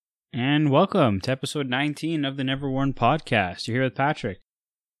And welcome to episode 19 of the Never Worn podcast. You're here with Patrick.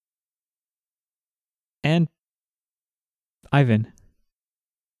 And Ivan.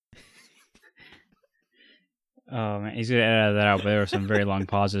 Oh man, he's going to edit that out, but there were some very long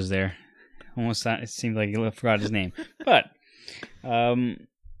pauses there. Almost it seemed like he forgot his name. But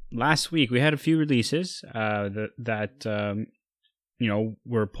last week we had a few releases that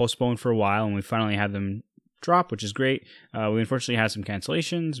were postponed for a while, and we finally had them drop, which is great. We unfortunately had some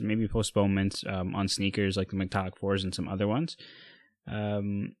cancellations, maybe postponements on sneakers like the Metallic 4s and some other ones.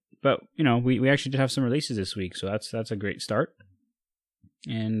 But we actually did have some releases this week, so that's a great start.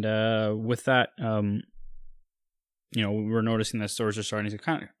 And with that, we're noticing that stores are starting to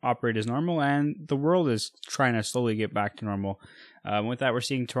kind of operate as normal, and the world is trying to slowly get back to normal. With that, we're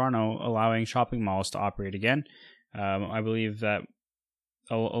seeing Toronto allowing shopping malls to operate again. I believe that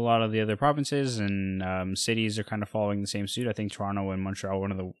a lot of the other provinces and cities are kind of following the same suit. I think Toronto and Montreal are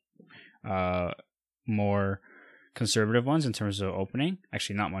one of the more conservative ones in terms of opening.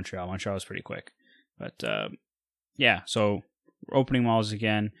 Actually, not Montreal. Montreal is pretty quick. But so we're opening malls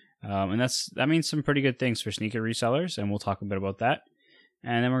again. And that means some pretty good things for sneaker resellers, and we'll talk a bit about that.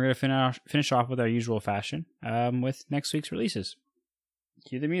 And then we're going to finish off with our usual fashion with next week's releases.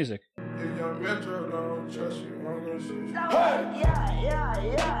 Cue the music.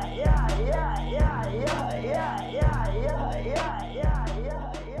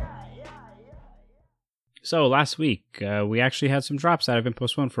 So last week, we actually had some drops that have been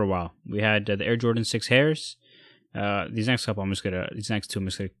postponed for a while. We had the Air Jordan 6 Hairs. These next two I'm just gonna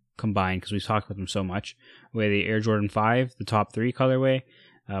combine because we've talked about them so much. We had the Air Jordan 5, the top 3 colorway.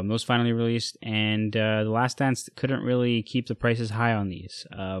 Those finally released, and the Last Dance couldn't really keep the prices high on these.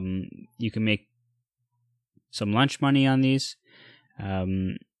 You can make some lunch money on these,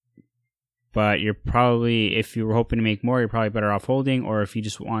 but you're probably, if you were hoping to make more, you're probably better off holding, or if you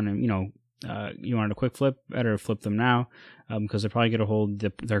just want to, you wanted a quick flip, better flip them now, because they're probably going to hold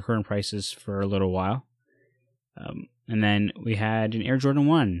their current prices for a little while. And then we had an Air Jordan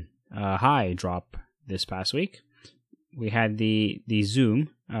 1 high drop this past week. We had the Zoom,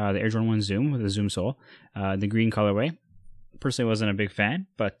 the Air Jordan 1 Zoom with the Zoom sole, the green colorway. Personally wasn't a big fan,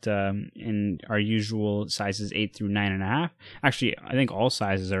 but in our usual sizes 8 through 9.5. Actually, I think all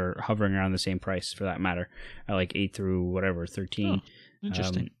sizes are hovering around the same price for that matter, like 8 through 13. Oh,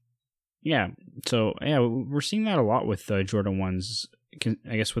 interesting. So we're seeing that a lot with Jordan 1s.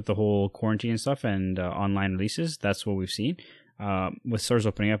 I guess with the whole quarantine and stuff and online releases, that's what we've seen. With stores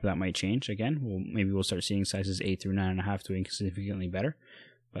opening up, that might change again. Maybe we'll start seeing sizes 8 through 9.5 doing significantly better.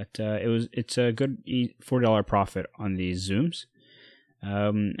 But it's a good $40 profit on these Zooms,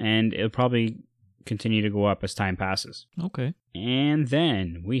 and it'll probably continue to go up as time passes. Okay. And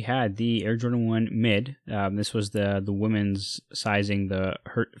then we had the Air Jordan 1 Mid. This was the women's sizing, the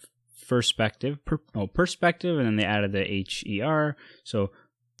perspective, and then they added the HER. So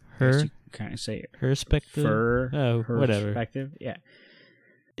Her, kind of say perspective. Whatever. Perspective. Yeah.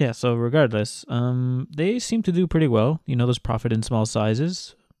 Yeah. So regardless, they seem to do pretty well. There's profit in small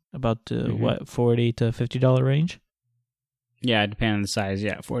sizes, about $40 to $50 range. Yeah, depending on the size.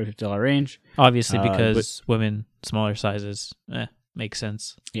 Yeah, $40 to $50 range. Obviously, because women smaller sizes makes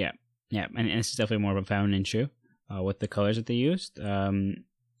sense. Yeah, and this is definitely more of a feminine shoe with the colors that they used.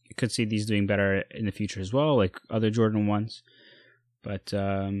 You could see these doing better in the future as well, like other Jordan 1s. But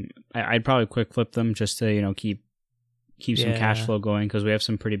I'd probably quick flip them just to keep some cash flow going, because we have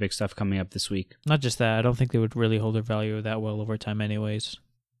some pretty big stuff coming up this week. Not just that, I don't think they would really hold their value that well over time anyways.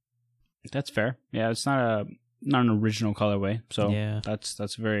 That's fair. Yeah, it's not an original colorway, so yeah.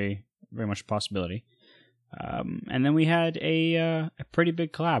 That's very, very much a possibility. And then we had a pretty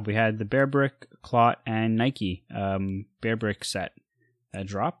big collab. We had the Bearbrick, Clot, and Nike Bearbrick set that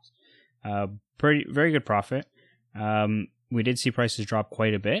dropped. Very good profit. We did see prices drop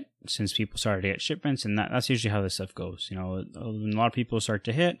quite a bit since people started to get shipments, and that's usually how this stuff goes. When a lot of people start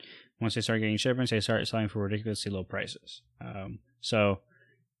to hit, once they start getting shipments, they start selling for ridiculously low prices. So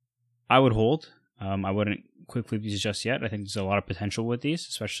I would hold. I wouldn't quick flip these just yet. I think there's a lot of potential with these,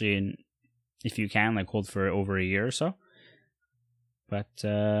 especially if you can hold for over a year or so. But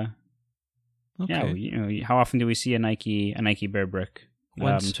okay. How often do we see a Nike Bearbrick?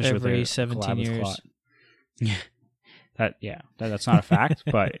 Once every 17 years. That's not a fact,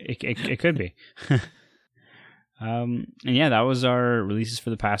 but it could be. And that was our releases for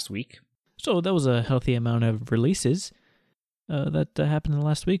the past week. So that was a healthy amount of releases that happened in the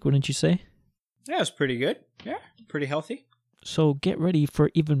last week, wouldn't you say? Yeah, it was pretty good. Yeah, pretty healthy. So get ready for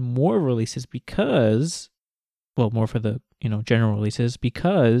even more releases more for the general releases,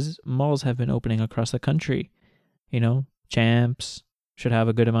 because malls have been opening across the country. Champs, should have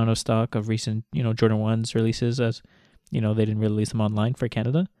a good amount of stock of recent, Jordan 1's releases, as, they didn't release them online for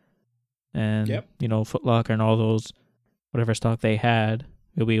Canada. And, Foot Locker and all those, whatever stock they had,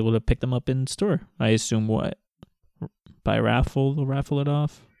 you'll be able to pick them up in store. I assume by raffle, they'll raffle it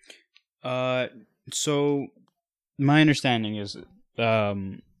off? So my understanding is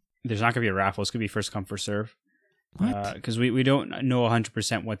there's not going to be a raffle. It's going to be first come, first serve. What? Because we don't know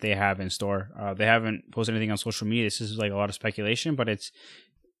 100% what they have in store. They haven't posted anything on social media. This is like a lot of speculation, but it's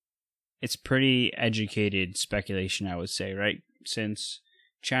pretty educated speculation, I would say, right? Since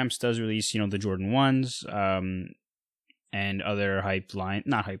Champs does release, the Jordan 1s, and other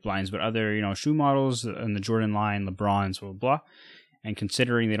not hype lines, but other, shoe models and the Jordan line, LeBrons, blah, blah, blah. And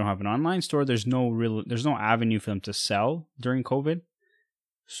considering they don't have an online store, there's no avenue for them to sell during COVID.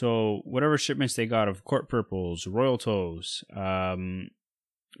 So whatever shipments they got of Court Purples, Royal Toes,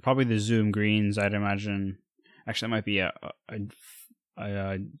 probably the Zoom Greens, I'd imagine. Actually, that might be a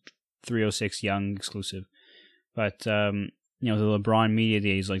 306 Young exclusive. But, the LeBron Media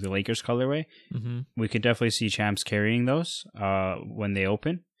Days, like the Lakers colorway, we could definitely see Champs carrying those when they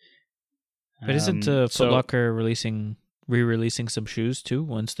open. But isn't Foot Locker re-releasing some shoes too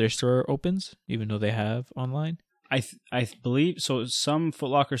once their store opens, even though they have online? I believe so. Some Foot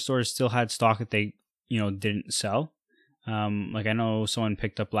Locker stores still had stock that they didn't sell. Like I know someone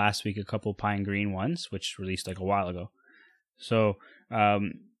picked up last week a couple Pine Green ones, which released like a while ago. So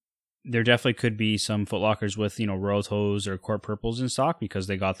there definitely could be some Foot Lockers with Royal Toes or Court Purples in stock because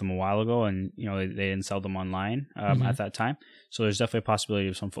they got them a while ago and they didn't sell them online at that time. So there's definitely a possibility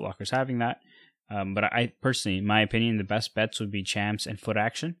of some Foot Lockers having that. But I personally, in my opinion, the best bets would be Champs and Foot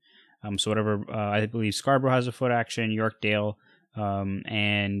Action. So whatever, I believe Scarborough has a Foot Action, Yorkdale,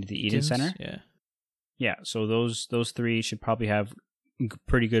 and the Eden Center. Yeah. So those three should probably have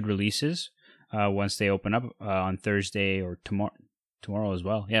pretty good releases once they open up on Thursday or tomorrow as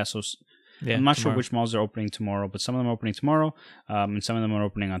well. Yeah. So I'm not sure which malls are opening tomorrow, but some of them are opening tomorrow, and some of them are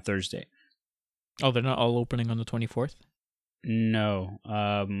opening on Thursday. Oh, they're not all opening on the 24th? No.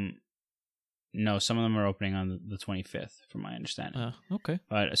 No, some of them are opening on the 25th, from my understanding. Okay.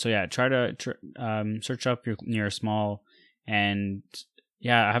 But so yeah, try to search up your nearest mall, and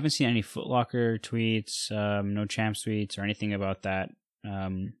yeah, I haven't seen any Foot Locker tweets, no Champs tweets or anything about that,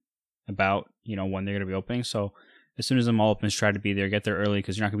 about when they're gonna be opening. So as soon as the mall opens, try to be there, get there early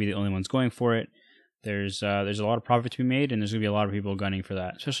because you're not gonna be the only ones going for it. There's a lot of profit to be made, and there's gonna be a lot of people gunning for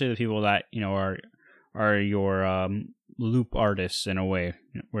that, especially the people that are your loop artists in a way,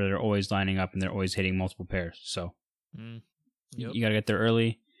 where they're always lining up and they're always hitting multiple pairs. So you gotta get there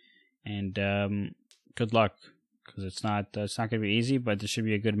early, and good luck because it's not gonna be easy, but there should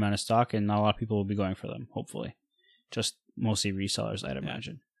be a good amount of stock, and not a lot of people will be going for them. Hopefully, just mostly resellers, I'd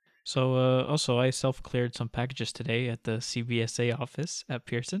imagine. So also, I self-cleared some packages today at the CBSA office at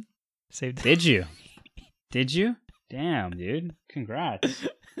Pearson. Did you? Did you? Damn, dude! Congrats.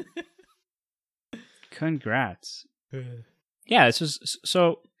 Congrats. Yeah, this was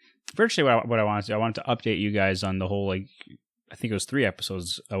so virtually what I wanted to do. I wanted to update you guys on the whole, I think it was 3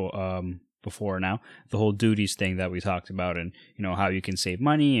 episodes before now, the whole duties thing that we talked about, and how you can save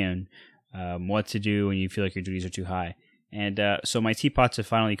money and what to do when you feel like your duties are too high. And so my teapots have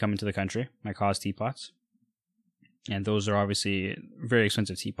finally come into the country, my Cause teapots, and those are obviously very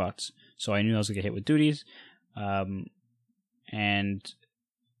expensive teapots. So I knew I was gonna get hit with duties, and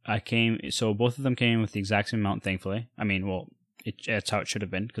so both of them came with the exact same amount, thankfully. I mean, well, that's how it should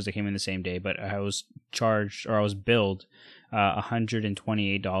have been because they came in the same day, but I was billed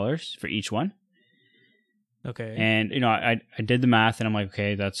 $128 for each one. Okay. And, I did the math and I'm like,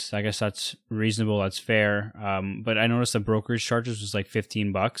 okay, I guess that's reasonable. That's fair. But I noticed the brokerage charges was like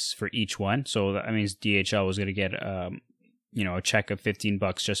 $15 for each one. So that means DHL was going to get, a check of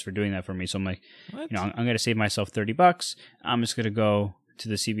 $15 just for doing that for me. So I'm like, what? I'm going to save myself $30. I'm just going to go to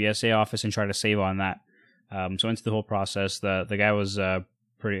the CBSA office and try to save on that. So into the whole process, the guy was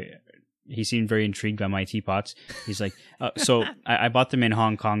he seemed very intrigued by my teapots. He's like, so I bought them in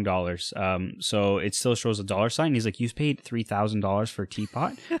Hong Kong dollars. So it still shows a dollar sign. He's like, you paid $3,000 for a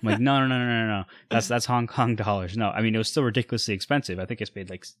teapot? I'm like, no. That's Hong Kong dollars. No, I mean, it was still ridiculously expensive. I think it's paid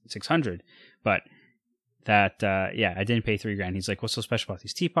like $600, but that, I didn't pay $3,000. He's like, what's so special about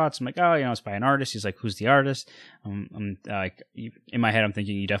these teapots? I'm like, oh, it's by an artist. He's like, who's the artist? I'm like, in my head, I'm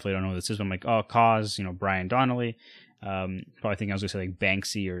thinking, you definitely don't know who this is. But I'm like, oh, Cause, Brian Donnelly. Probably thinking I was going to say like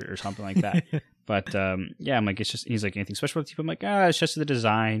Banksy or something like that. But, I'm like, it's just, he's like, anything special about the teapot? I'm like, it's just the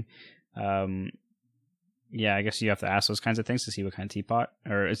design. I guess you have to ask those kinds of things to see what kind of teapot,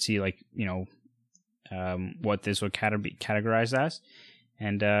 or see like, what this would be categorized as.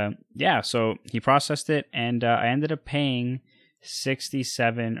 And so he processed it, and I ended up paying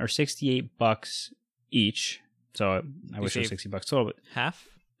 $67 or $68 each. So I wish it was $60 total. Half?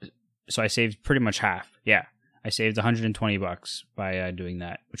 So I saved pretty much half. Yeah. I saved $120 by doing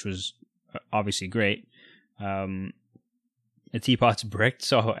that, which was obviously great. The teapot's bricked,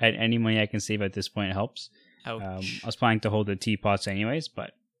 so any money I can save at this point helps. I was planning to hold the teapots anyways,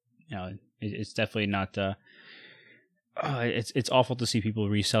 but it's definitely not. It's awful to see people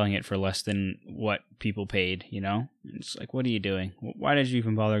reselling it for less than what people paid. It's like, what are you doing? Why did you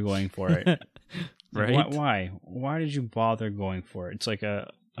even bother going for it? Right? Why did you bother going for it? It's like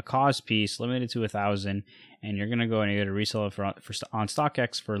a cause piece limited to 1,000, and you're gonna go and you're gonna resell it for on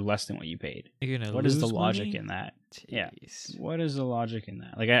StockX for less than what you paid. What is the logic in that? Jeez. Yeah, what is the logic in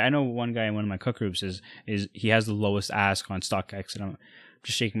that? Like, I know one guy in one of my cook groups is he has the lowest ask on StockX, and I'm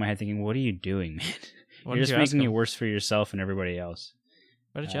just shaking my head thinking, what are you doing, man? You're just making it worse for yourself and everybody else.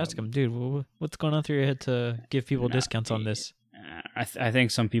 Why did you ask him, dude? What's going on through your head to give people discounts on this? I think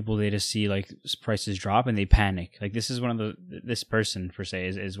some people, they just see like prices drop and they panic. Like, this is this person per se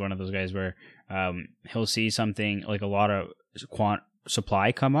is one of those guys where he'll see something like a lot of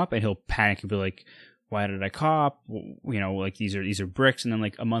supply come up and he'll panic and be like, why did I cop? Like these are bricks, and then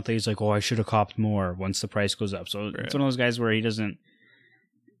like a month later he's like, oh, I should have copped more once the price goes up. So It's one of those guys where he doesn't.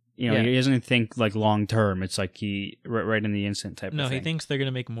 He doesn't think like long term. It's like he right in the instant type of thing. No, he thinks they're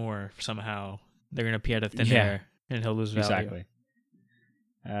gonna make more somehow. They're gonna appear out of thin air, and he'll lose value. Exactly.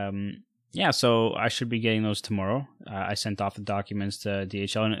 So I should be getting those tomorrow. I sent off the documents to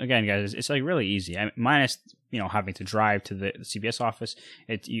DHL, and again, guys, it's like really easy. Minus having to drive to the CBS office.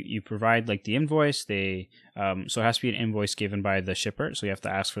 You provide like the invoice. So it has to be an invoice given by the shipper. So you have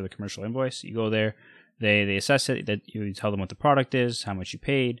to ask for the commercial invoice. You go there. They assess it. That you tell them what the product is, how much you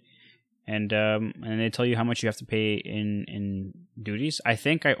paid, and they tell you how much you have to pay in duties. I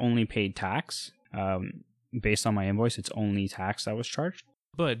think I only paid tax. Based on my invoice, it's only tax that was charged.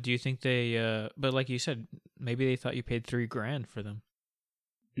 But do you think they? But like you said, maybe they thought you paid $3,000 for them.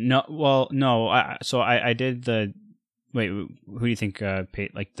 No, well, no. I did the. Wait, who do you think paid?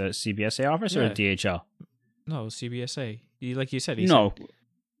 Like the CBSA office or DHL? No, CBSA. Like you said. No.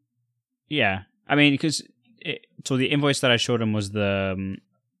 Yeah. I mean, because so the invoice that I showed him was the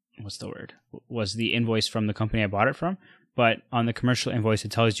what's the word? Was the invoice from the company I bought it from, but on the commercial invoice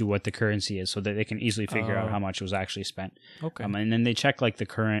it tells you what the currency is, so that they can easily figure out how much was actually spent. Okay. And then they check like the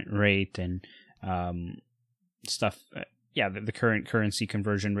current rate and stuff. The current currency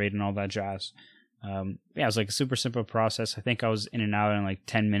conversion rate and all that jazz. It was like a super simple process. I think I was in and out in like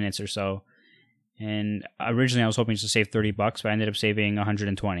 10 minutes or so. And originally I was hoping to save $30, but I ended up saving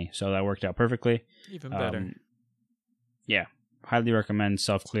 $120. So that worked out perfectly. Even better. Highly recommend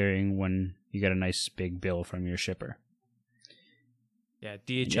self-clearing when you get a nice big bill from your shipper. Yeah,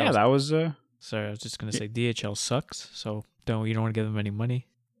 DHL. Yeah, that was... Sorry, I was just going to say DHL sucks, so you don't want to give them any money.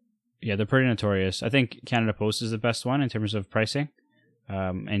 Yeah, they're pretty notorious. I think Canada Post is the best one in terms of pricing.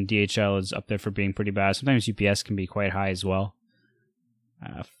 And DHL is up there for being pretty bad. Sometimes UPS can be quite high as well.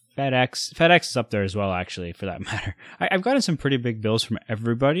 FedEx is up there as well, actually, for that matter. I've gotten some pretty big bills from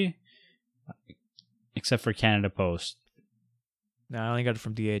everybody, except for Canada Post. No, I only got it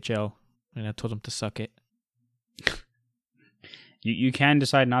from DHL, and I told them to suck it. You can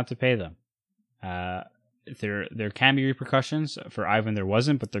decide not to pay them. There can be repercussions. For Ivan, there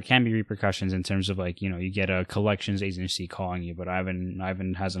wasn't, but there can be repercussions in terms of like, you get a collections agency calling you, but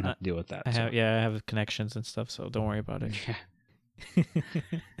Ivan hasn't had to deal with that. I have connections and stuff, so don't worry about it.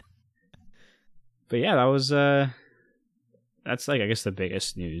 But yeah, that was that's like, I guess, the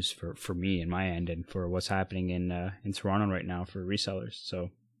biggest news for me in my end and for what's happening in Toronto right now for resellers. So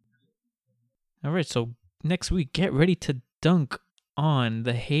all right, so next week, get ready to dunk on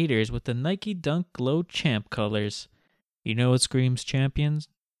the haters with the Nike Dunk Low Champ colors. You know what screams champions?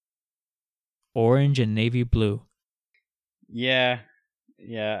 Orange and navy blue. Yeah.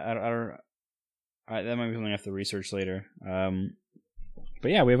 I don't. That might be something I have to research later.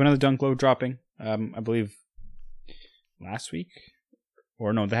 But yeah, we have another Dunk Low dropping. I believe last week,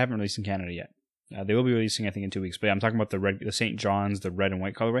 or no, they haven't released in Canada yet. They will be releasing, I think, in 2 weeks. But yeah, I'm talking about the St. John's, the red and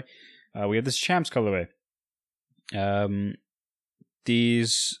white colorway. We have this Champs colorway.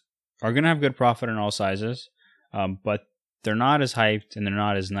 These are gonna have good profit in all sizes, but they're not as hyped and they're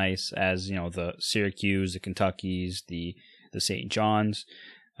not as nice as the Syracuse, the Kentuckys, the St. John's.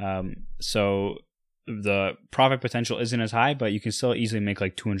 So the profit potential isn't as high, but you can still easily make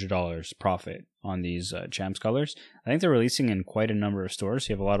like $200 profit on these Champs colors. I think they're releasing in quite a number of stores, so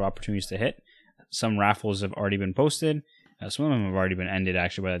you have a lot of opportunities to hit. Some raffles have already been posted. Some of them have already been ended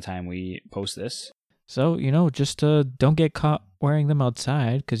actually by the time we post this. So, just don't get caught wearing them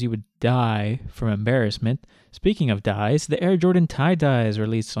outside because you would die from embarrassment. Speaking of dyes, the Air Jordan tie-dye is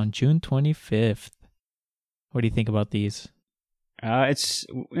released on June 25th. What do you think about these? It's,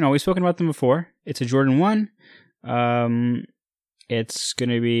 we've spoken about them before. It's a Jordan 1. It's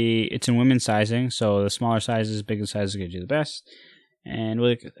in women's sizing, so the smaller sizes, bigger sizes are going to do the best. And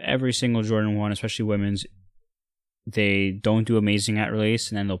with every single Jordan 1, especially women's, they don't do amazing at release,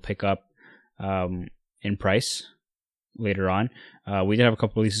 and then they'll pick up in price later on. We did have a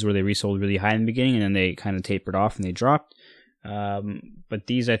couple releases where they resold really high in the beginning, and then they kind of tapered off and they dropped. But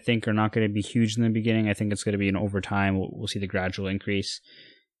these, I think, are not going to be huge in the beginning. I think it's going to be an over time. We'll see the gradual increase.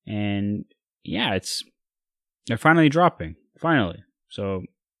 And yeah, they're finally dropping. Finally. So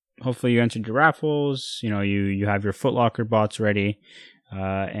hopefully you entered your raffles. You have your Foot Locker bots ready.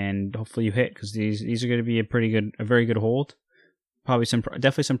 And hopefully you hit, because these are going to be a very good hold. Probably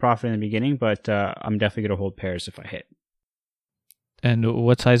definitely some profit in the beginning, but I'm definitely going to hold pairs if I hit. And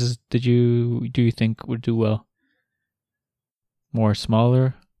what sizes do you think would do well? More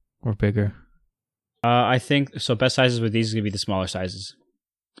smaller or bigger? I think so. Best sizes with these is going to be the smaller sizes.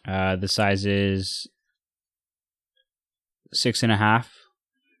 The sizes 6.5,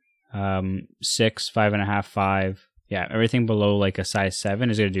 6, 5.5, 5. Yeah, everything below like a size 7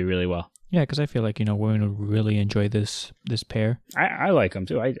 is going to do really well. Yeah, because I feel like, women would really enjoy this pair. I like them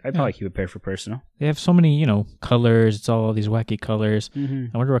too. I probably keep a pair for personal. They have so many, colors. It's all these wacky colors.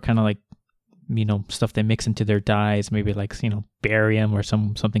 Mm-hmm. I wonder what kind of like, stuff they mix into their dyes. Maybe like, barium or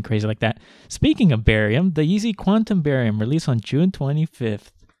something crazy like that. Speaking of barium, the Yeezy Quantum Barium released on June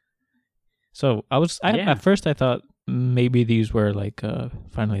 25th. So at first I thought maybe these were like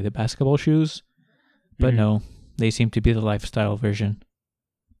finally the basketball shoes, but no, they seem to be the lifestyle version.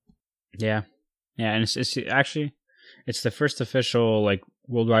 Yeah, and it's actually the first official like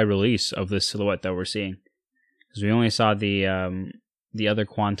worldwide release of this silhouette that we're seeing, because we only saw the other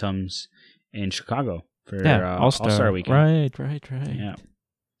Quantums in Chicago for All-Star weekend. Right. Yeah,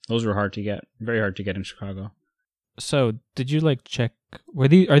 those were hard to get, very hard to get in Chicago. So did you like check? Are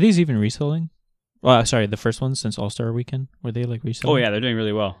these even reselling? Well, sorry, the first ones since All-Star weekend, were they like reselling? Oh yeah, they're doing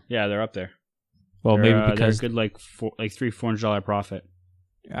really well. Yeah, they're up there. Well, maybe because they're good, like $300-$400 profit.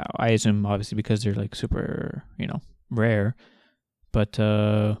 I assume obviously because they're like super, rare. But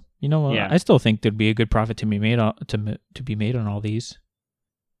I still think there'd be a good profit to be made on all these.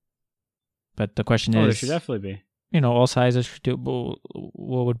 But the question is, there should definitely be. All sizes should do.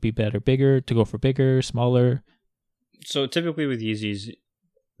 What would be better? Bigger, to go for bigger, smaller? So typically with Yeezys,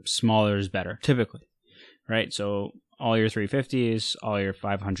 smaller is better. Typically, right? So all your 350s, all your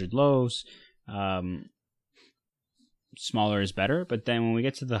 500 lows. Smaller is better, but then when we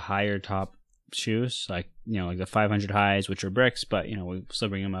get to the higher top shoes, like like the 500 highs, which are bricks, but we still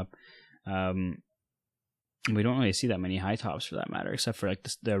bring them up. We don't really see that many high tops for that matter, except for like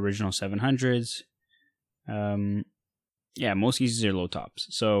the original 700s. Most Yeezys are low tops.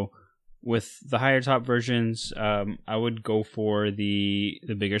 So with the higher top versions, I would go for the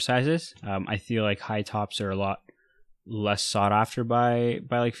bigger sizes. I feel like high tops are a lot less sought after by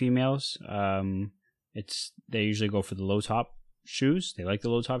like females. They usually go for the low top shoes. They like the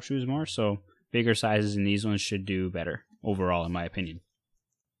low top shoes more. So bigger sizes in these ones should do better overall, in my opinion.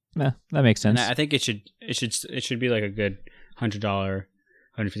 Yeah, that makes sense. And I think it should be like a good $100,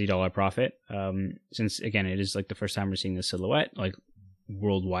 $150 profit. Since again, it is like the first time we're seeing the silhouette, like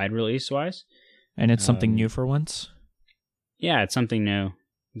worldwide release wise. And it's something new for once. Yeah, it's something new.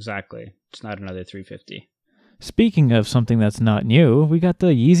 Exactly. It's not another 350. Speaking of something that's not new, we got the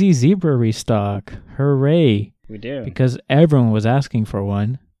Yeezy Zebra restock. Hooray. We do. Because everyone was asking for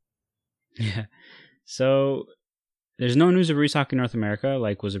one. Yeah. So there's no news of restock in North America,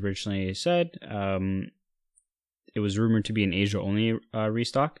 like was originally said. It was rumored to be an Asia-only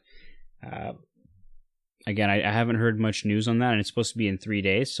restock. Again, I haven't heard much news on that, and it's supposed to be in 3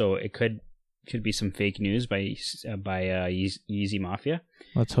 days, so it could be some fake news by Yeezy Mafia.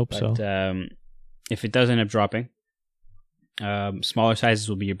 Let's hope so. If it does end up dropping, smaller sizes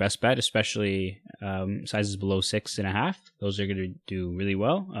will be your best bet, especially sizes below 6.5. Those are going to do really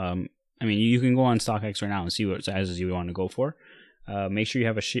well. You can go on StockX right now and see what sizes you want to go for. Make sure you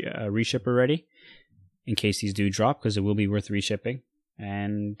have a reshipper ready in case these do drop, because it will be worth reshipping.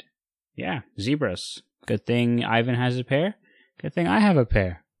 And yeah, Zebras. Good thing Ivan has a pair. Good thing I have a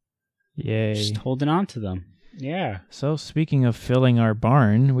pair. Yay. Just holding on to them. Yeah. So speaking of filling our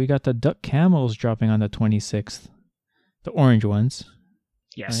barn, we got the Duck Camos dropping on the 26th. The orange ones.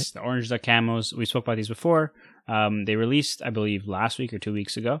 Yes, right? The orange Duck Camos. We spoke about these before. They released, I believe, last week or 2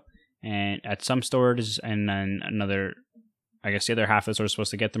 weeks ago. And at some stores, and then another, I guess the other half of the stores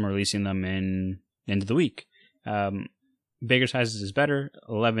supposed to get them, releasing them in end of the week. Bigger sizes is better.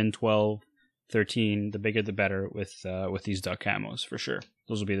 11, 12, 13. The bigger the better with these duck camos for sure.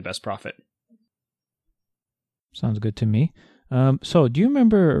 Those will be the best profit. Sounds good to me. So do you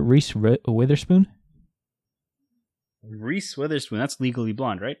remember Reese Witherspoon? Reese Witherspoon, that's Legally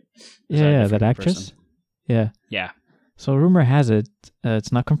Blonde, right? Yeah, that actress. Person? Yeah. So rumor has it,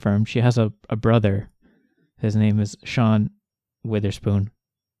 it's not confirmed, she has a brother. His name is Sean Witherspoon.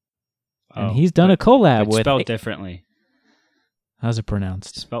 And he's done a collab with... Spelled differently. How's it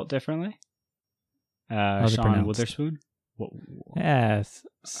pronounced? Spelled differently? How's Sean it pronounced? Witherspoon? Yeah.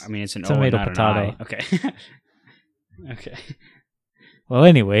 I mean, it's an tomato, O, not potato. an I. Okay. Okay. Well,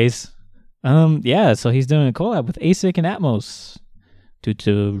 anyways, so he's doing a collab with ASIC and Atmos due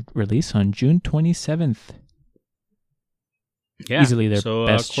to release on June 27th. Yeah. Easily their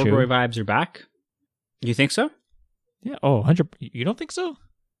best shoe. Corduroy vibes are back. You think so? Yeah. Oh, 100. You don't think so?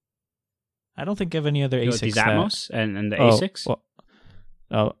 I don't think of any other ASICs. These Atmos and the ASICs?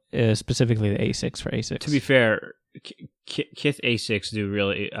 Specifically the A6 for ASICs. To be fair, Kith A6 do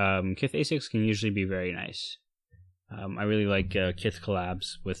really... Kith A6 can usually be very nice. I really like Kith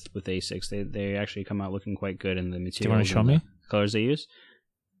collabs with A6. They actually come out looking quite good in the materials. Do you want to show me? Colors they use?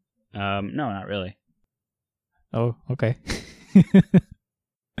 No, not really. Oh, okay.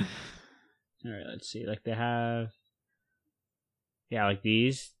 All right, let's see. Like they have... Yeah, like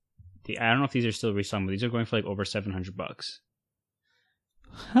these. I don't know if these are still reselling, but these are going for like over $700.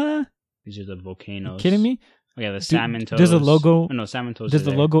 Huh? These are the Volcanoes. You kidding me? Oh, yeah, the Salmon Toes. Does the logo... Oh, no, Salmon Toes Does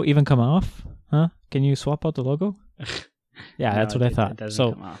the logo even come off? Huh? Can you swap out the logo? Yeah, no, that's what I thought. It doesn't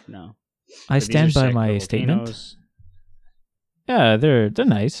so come off, no. I stand by my statement. Yeah, they're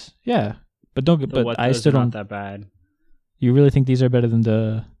nice. Yeah, but don't. But I still don't. Not that bad. You really think these are better than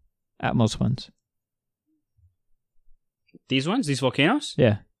the Atmos ones? These ones, these Volcanoes?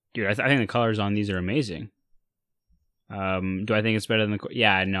 Yeah, dude, I think the colors on these are amazing. Do I think it's better than the?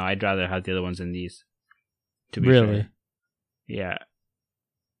 Yeah, no, I'd rather have the other ones than these. To be really? Fair. Yeah.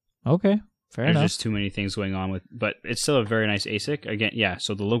 Okay. Fair enough. There's just too many things going on with, but it's still a very nice ASIC. Again, yeah.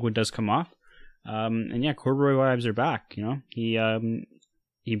 So the logo does come off, and yeah, corduroy vibes are back. You know,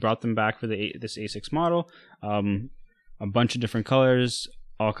 he brought them back for this A6 model. A bunch of different colors,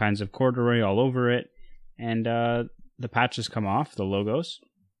 all kinds of corduroy all over it, and the patches come off, the logos,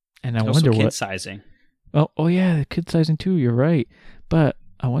 and I also wonder kid what sizing. Oh yeah, the kid sizing too. You're right, but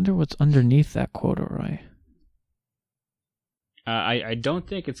I wonder what's underneath that corduroy. I don't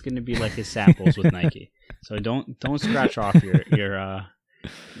think it's going to be like his samples with Nike. So don't scratch off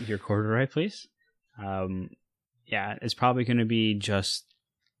your corduroy, please. Yeah, it's probably going to be just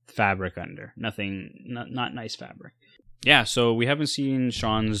fabric under, not nice fabric. Yeah, so we haven't seen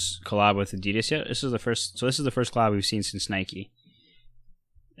Sean's collab with Adidas yet. This is the first collab we've seen since Nike.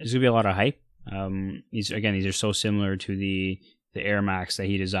 There's gonna be a lot of hype. These are so similar to the Air Max that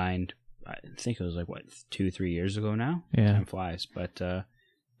he designed. I think it was like 2-3 years ago now. Yeah, time flies, but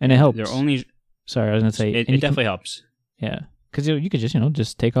and it helps. They're only. Sorry, I was gonna say it definitely helps. Yeah, because you could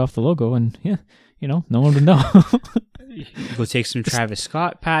just take off the logo and no one would know. Go take some Travis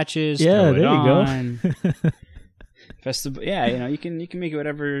Scott patches. Yeah, there you go. Festival. Yeah, you can make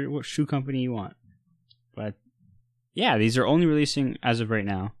it what shoe company you want. But yeah, these are only releasing as of right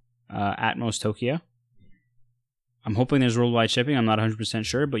now. Atmos Tokyo. I'm hoping there's worldwide shipping. I'm not 100%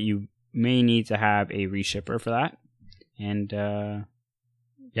 sure, but you may need to have a reshipper for that. And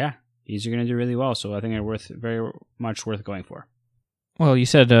yeah, these are going to do really well. So I think they're very much worth going for. Well, you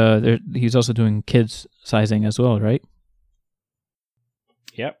said he's also doing kids sizing as well, right?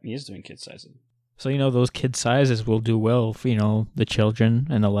 Yep, he is doing kids sizing. So those kid sizes will do well for the children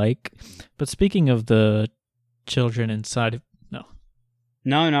and the like. But speaking of the children inside,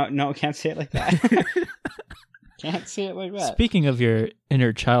 no, can't say it like that. Can't say it like that. Speaking of your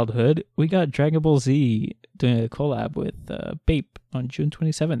inner childhood, we got Dragon Ball Z doing a collab with Bape on June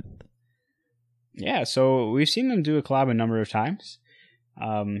 27th. Yeah, so we've seen them do a collab a number of times.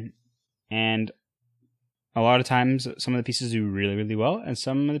 And a lot of times some of the pieces do really, really well, and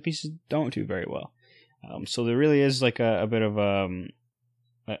some of the pieces don't do very well. So there really is like a bit of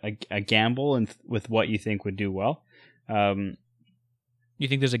a gamble with what you think would do well. You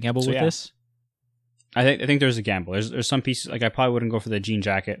think there's a gamble with this? I think there's a gamble. There's some pieces, like I probably wouldn't go for the jean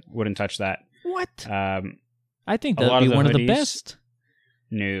jacket. Wouldn't touch that. What? I think that'd be one of the best.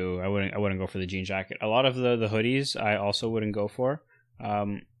 No, I wouldn't go for the jean jacket. A lot of the hoodies I also wouldn't go for.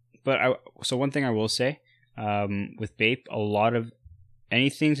 So one thing I will say, with Bape, a lot of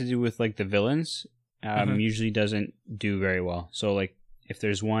anything to do with like the villains usually doesn't do very well. So like if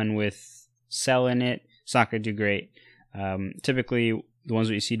there's one with Cell in it, it's not gonna do great. Typically the ones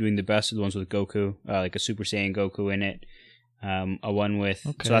that you see doing the best are the ones with Goku, like a Super Saiyan Goku in it. A one with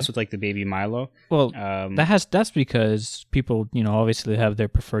so that's with like the baby Milo. Well, that's because people, obviously have their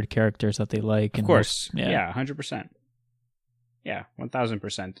preferred characters that they like. Of course, 100%. Yeah,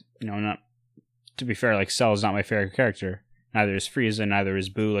 1000%. Not to be fair, like Cell is not my favorite character. Neither is Frieza, neither is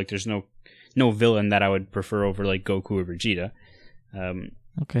Boo. Like, there's no villain that I would prefer over like Goku or Vegeta.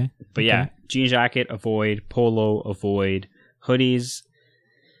 But yeah, jean jacket, avoid. Polo, avoid. Hoodies,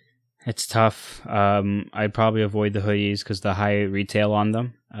 it's tough. I'd probably avoid the hoodies because the high retail on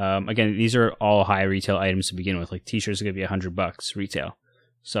them. Again, these are all high retail items to begin with. Like t-shirts are gonna be $100 retail.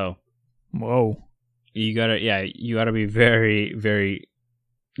 So, whoa, you gotta be very, very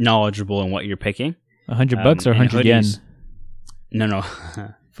knowledgeable in what you're picking. $100 or 100 yen? No,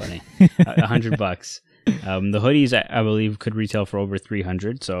 funny. $100. The hoodies I believe could retail for over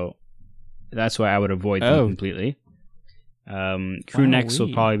 300, so that's why I would avoid them completely. Crew necks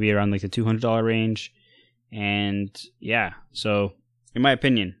will probably be around like the $200 range, and yeah. So, in my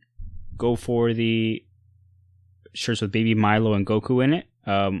opinion, go for the shirts with baby Milo and Goku in it,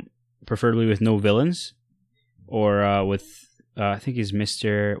 preferably with no villains, or with I think he's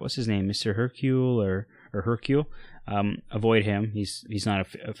what's his name, Mr. Hercule or Hercule. Avoid him. He's not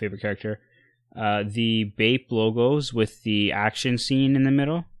a favorite character. The Bape logos with the action scene in the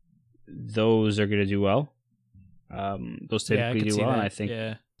middle, those are gonna do well. Those typically do well, and I think,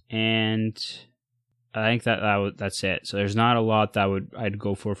 and I think that's it. So there's not a lot that I'd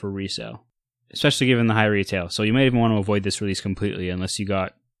go for resale, especially given the high retail. So you might even want to avoid this release completely unless you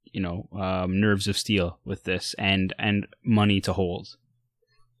got nerves of steel with this and money to hold.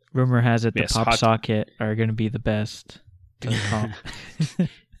 Rumor has it the Pop Socket are going to be the best to comp.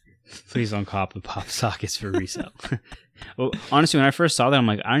 Please don't cop the Pop Sockets for resale. Well, honestly, when I first saw that, I'm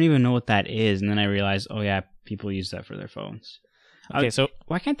like, I don't even know what that is, and then I realized, oh yeah, people use that for their phones. Okay, so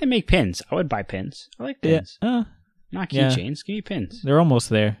why can't they make pins? I would buy pins. I like pins. Not keychains. Give me pins. They're almost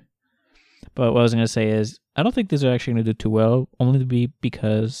there. But what I was going to say is, I don't think these are actually going to do too well, only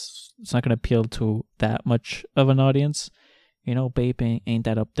because it's not going to appeal to that much of an audience. Bape ain't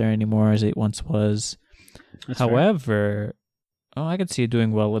that up there anymore as it once was. That's However, I could see it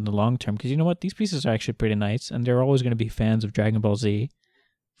doing well in the long term, because you know what? These pieces are actually pretty nice, and they're always going to be fans of Dragon Ball Z.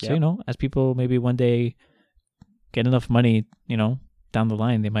 So, as people maybe one day get enough money, down the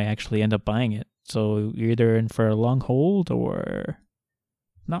line, they might actually end up buying it. So you're either in for a long hold or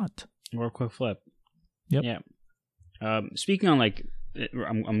not. Or a quick flip. Yep. Yeah. Speaking on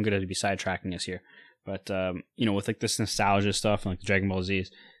I'm going to be sidetracking us here, but with like this nostalgia stuff and like the Dragon Ball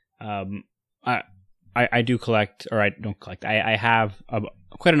Z's, I do collect, or I don't collect. I have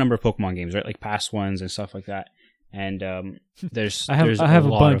quite a number of Pokemon games, right? Like past ones and stuff like that. And there's I have a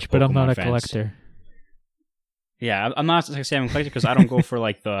bunch, but I'm not a collector. Yeah, I'm not saying I'm a collector because I don't go for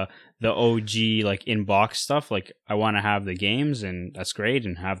like the OG like in box stuff. Like I want to have the games, and that's great,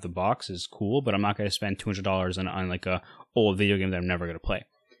 and have the box is cool. But I'm not going to spend $200 on like a old video game that I'm never going to play.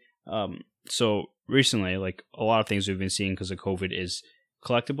 So recently, like a lot of things we've been seeing because of COVID is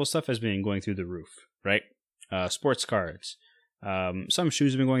collectible stuff has been going through the roof, right? Sports cards. Some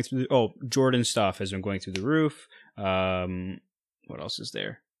shoes have been going through Jordan stuff has been going through the roof. What else is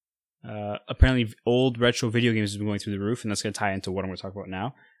there? Apparently old retro video games have been going through the roof, and that's going to tie into what I'm going to talk about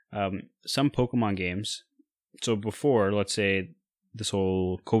now. Some Pokemon games. So before, let's say this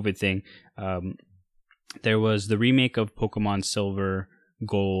whole COVID thing, there was the remake of Pokemon Silver,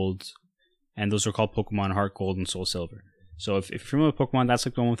 Gold, and those are called Pokemon Heart Gold and Soul Silver. So if you're familiar with Pokemon, that's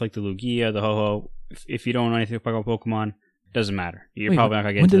like the one with like the Lugia, the Ho-Oh. If you don't know anything about Pokemon, it doesn't matter. You're probably not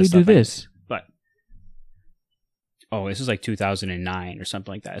going to get into this stuff. When did we do this? But this was like 2009 or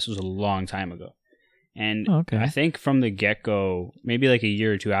something like that. This was a long time ago. And I think from the get-go, maybe like a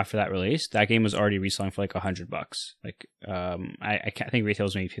year or two after that release, that game was already reselling for like $100. Like, I think retail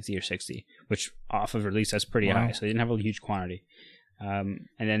was maybe 50 or 60, which off of release, that's pretty high. So they didn't have a huge quantity. And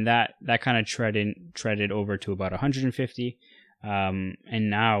then that kind of treaded over to about 150. And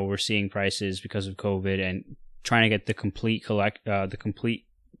now we're seeing prices because of COVID and trying to get the complete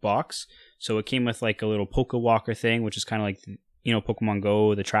box. So it came with like a little Poke Walker thing, which is kind of like, Pokemon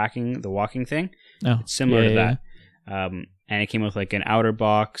Go, the walking thing. Oh, it's similar to that. And it came with like an outer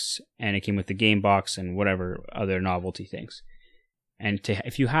box, and it came with the game box and whatever other novelty things. And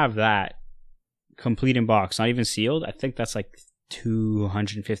if you have that complete in box, not even sealed, I think that's like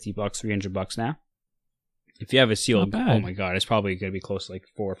 $250, $300 now. If you have it sealed, oh my god, it's probably going to be close to like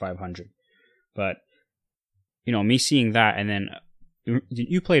 $400 or $500. But me seeing that, and then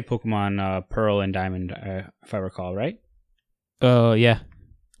you played Pokemon Pearl and Diamond, if I recall, right? Yeah,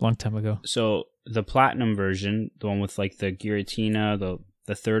 long time ago. So the platinum version, the one with like the Giratina,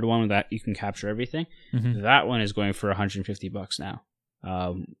 the third one that you can capture everything, that one is going for $150 now,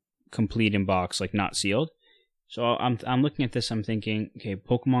 complete in box, like not sealed. So I'm looking at this. I'm thinking, okay,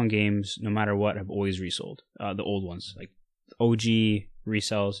 Pokemon games, no matter what, have always resold. The old ones, like OG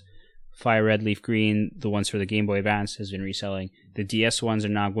resells. Fire Red, Leaf Green, the ones for the Game Boy Advance has been reselling. The DS ones are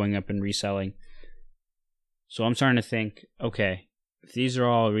now going up and reselling. So I'm starting to think, okay, if these are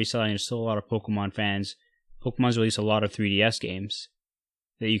all reselling, there's still a lot of Pokemon fans. Pokemon's released a lot of 3DS games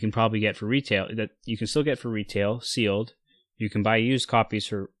that you can probably get for retail, that you can still get for retail, sealed. You can buy used copies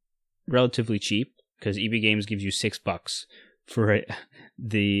for relatively cheap, because EB Games gives you $6 for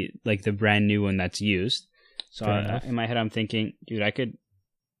the brand new one that's used. So in my head, I'm thinking, dude, I could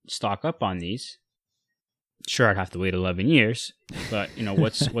stock up on these. Sure, I'd have to wait 11 years, but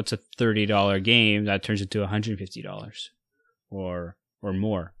what's a $30 game that turns into $150 or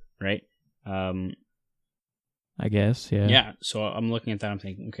more, right? I guess, yeah. Yeah, so I'm looking at that. I'm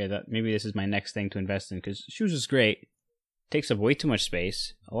thinking, okay, that maybe this is my next thing to invest in, because shoes is great. Takes up way too much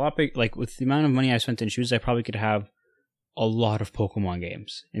space. A lot big, like with the amount of money I spent in shoes, I probably could have a lot of Pokemon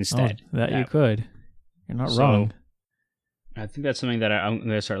games instead. You could. You're not wrong. I think that's something that I'm going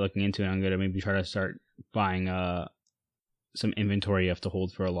to start looking into, and I'm going to maybe try to start buying some inventory you have to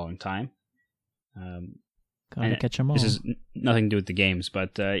hold for a long time. Gotta catch them all. This is nothing to do with the games,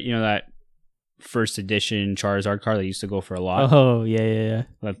 but that first edition Charizard card that used to go for a lot. Oh, yeah.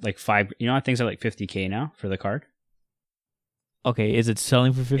 Like five, things are like $50K now for the card. Okay, is it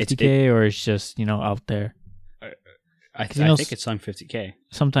selling for $50K or it's just, out there? I think it's selling $50K.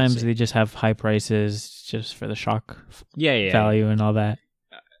 Sometimes they just have high prices just for the shock value and all that.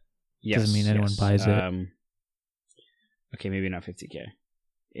 Doesn't mean anyone buys it. Okay, maybe not $50K.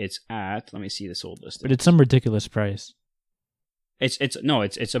 It's at, let me see this old list. But it's some ridiculous price. It's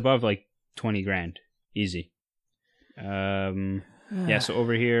above like 20 grand. Easy. Yeah, so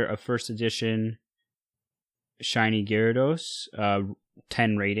over here, a first edition Shiny Gyarados,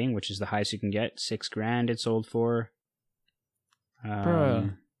 10 rating, which is the highest you can get. 6 grand it sold for.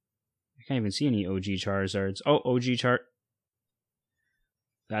 I can't even see any OG Charizards. Oh, OG Chart.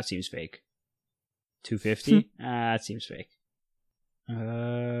 That seems fake. 250? That seems fake.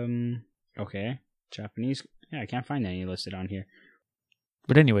 Okay. Japanese. Yeah, I can't find any listed on here.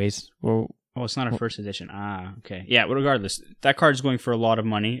 But anyways, it's not a first edition. Okay. Yeah, but regardless, that card's going for a lot of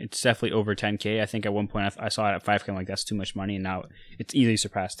money. It's definitely over 10K. I think at one point I saw it at 5K. I'm like, that's too much money, and now it's easily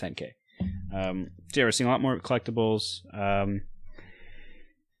surpassed 10K. So yeah, we're seeing a lot more collectibles.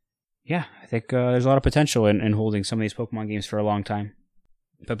 Yeah, I think there's a lot of potential in holding some of these Pokemon games for a long time.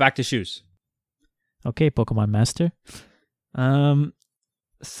 But back to shoes. Okay, Pokemon Master.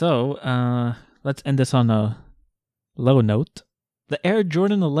 So let's end this on a low note. The Air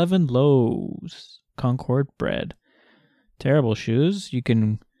Jordan 11 Lows Concord Bred. Terrible shoes. You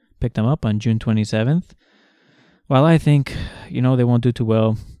can pick them up on June 27th. While I think, they won't do too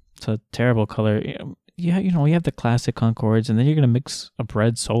well. It's a terrible color. Yeah, you have the classic Concords, and then you're going to mix a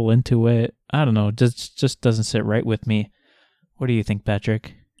Bred sole into it. I don't know. Just doesn't sit right with me. What do you think,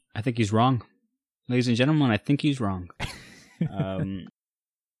 Patrick? I think he's wrong. Ladies and gentlemen, I think he's wrong.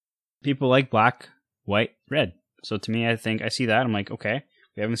 People like black, white, red. So to me, I see that. I'm like, okay,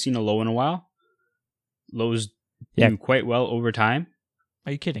 we haven't seen a low in a while. Lows do quite well over time.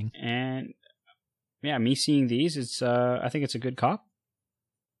 Are you kidding? And yeah, me seeing these, I think it's a good cop.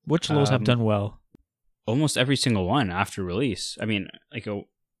 Which lows have done well? Almost every single one after release. I mean, like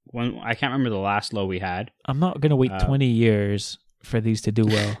I can't remember the last low we had. I'm not gonna wait 20 years for these to do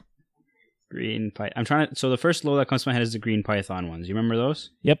well. Green Python. So the first low that comes to my head is the Green Python ones. You remember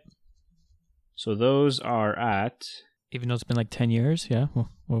those? Yep. So those are at... Even though it's been like 10 years, yeah?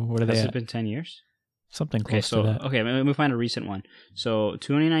 What are they at? Has it been 10 years? Something close to that. Okay, let me find a recent one. So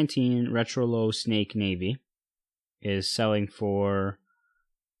 2019 Retro Low Snake Navy is selling for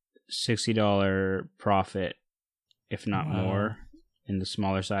 $60 profit, if not more, in the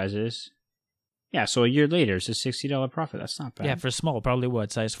smaller sizes. Yeah, so a year later, it's a $60 profit. That's not bad. Yeah, for small, probably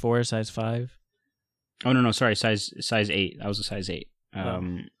what, size 4, size 5? Oh, no, sorry, size 8. That was a size 8.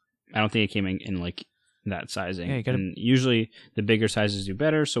 I don't think it came in like that sizing. Yeah, and usually the bigger sizes do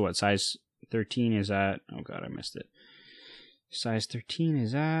better. So what size 13 is at? Oh god, I missed it. Size 13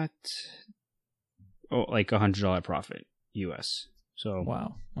 is at like $100 profit US. So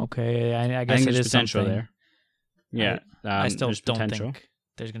wow. Okay, I guess it is potential something. There. Yeah, I still don't think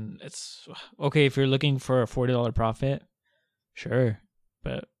there's gonna. It's okay if you're looking for a $40 profit. Sure,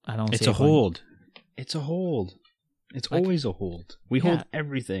 but I don't. It's a hold. It's a hold. It's always a hold. We hold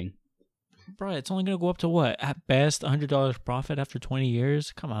everything. Bro, it's only going to go up to what? At best, $100 profit after 20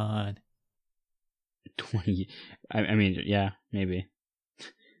 years? Come on. 20. I mean, yeah, maybe.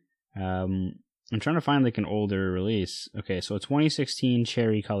 I'm trying to find like an older release. Okay, so 2016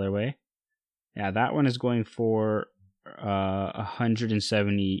 cherry colorway. Yeah, that one is going for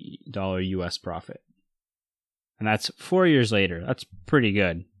 $170 US profit. And that's 4 years later. That's pretty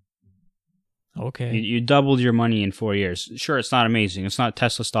good. Okay. You doubled your money in 4 years. Sure, it's not amazing. It's not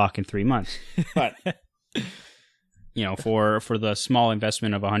Tesla stock in 3 months. But, you know, for the small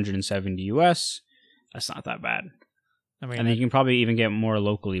investment of 170 US, that's not that bad. I mean, and then you can probably even get more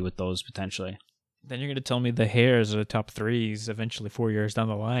locally with those potentially. Then you're going to tell me the hairs are the top threes. Eventually, 4 years down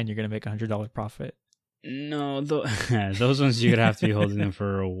the line, you're going to make $100 profit. No, those ones you're going to have to be holding them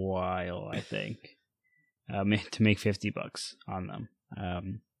for a while, I think, to make $50 on them.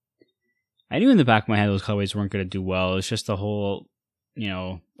 I knew in the back of my head those colorways weren't going to do well. It's just the whole, you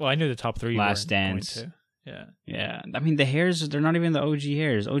know. Well, I knew the top three Last Dance. Going to. Yeah. Yeah. I mean, the hairs, they're not even the OG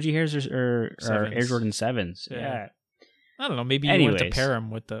hairs. OG hairs are Air Jordan 7s. Yeah. I don't know. Maybe you want to pair them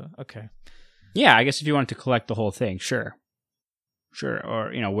with the. Okay. Yeah, I guess if you wanted to collect the whole thing, sure. Sure.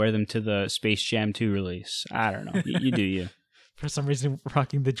 Or, you know, wear them to the Space Jam 2 release. I don't know. You do you. For some reason,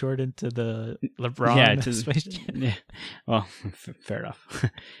 rocking the Jordan to the LeBron Space Jam. Yeah. Well, fair enough.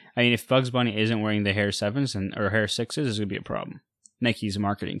 I mean, if Bugs Bunny isn't wearing the Hair 7s or Hair 6s, it's going to be a problem. Nike's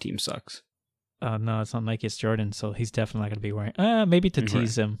marketing team sucks. No, it's not Nike, it's Jordan, so he's definitely not going to be wearing. Maybe to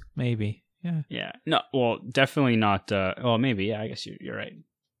tease him, maybe. Yeah. Yeah. No, well, definitely not. Well, maybe. Yeah, I guess you're right.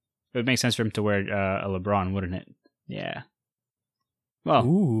 It would make sense for him to wear a LeBron, wouldn't it? Yeah. Well.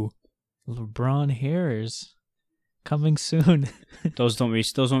 Ooh, LeBron hairs coming soon. Those won't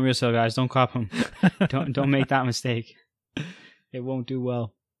resell, guys. Don't cop them. Don't make that mistake. It won't do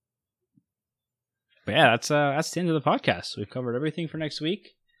well. But yeah, that's the end of the podcast. We've covered everything for next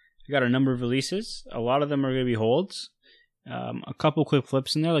week. We got a number of releases. A lot of them are going to be holds. A couple quick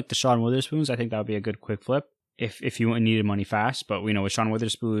flips in there, like the Sean Witherspoons. I think that would be a good quick flip if you needed money fast. But we know with Sean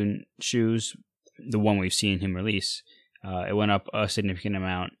Witherspoon shoes, the one we've seen him release, it went up a significant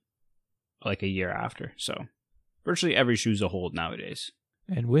amount like a year after. So virtually every shoe's a hold nowadays.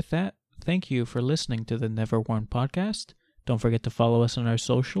 And with that, thank you for listening to the Never Worn podcast. Don't forget to follow us on our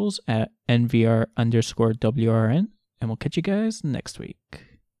socials at NVR_WRN. And we'll catch you guys next week.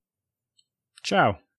 Ciao.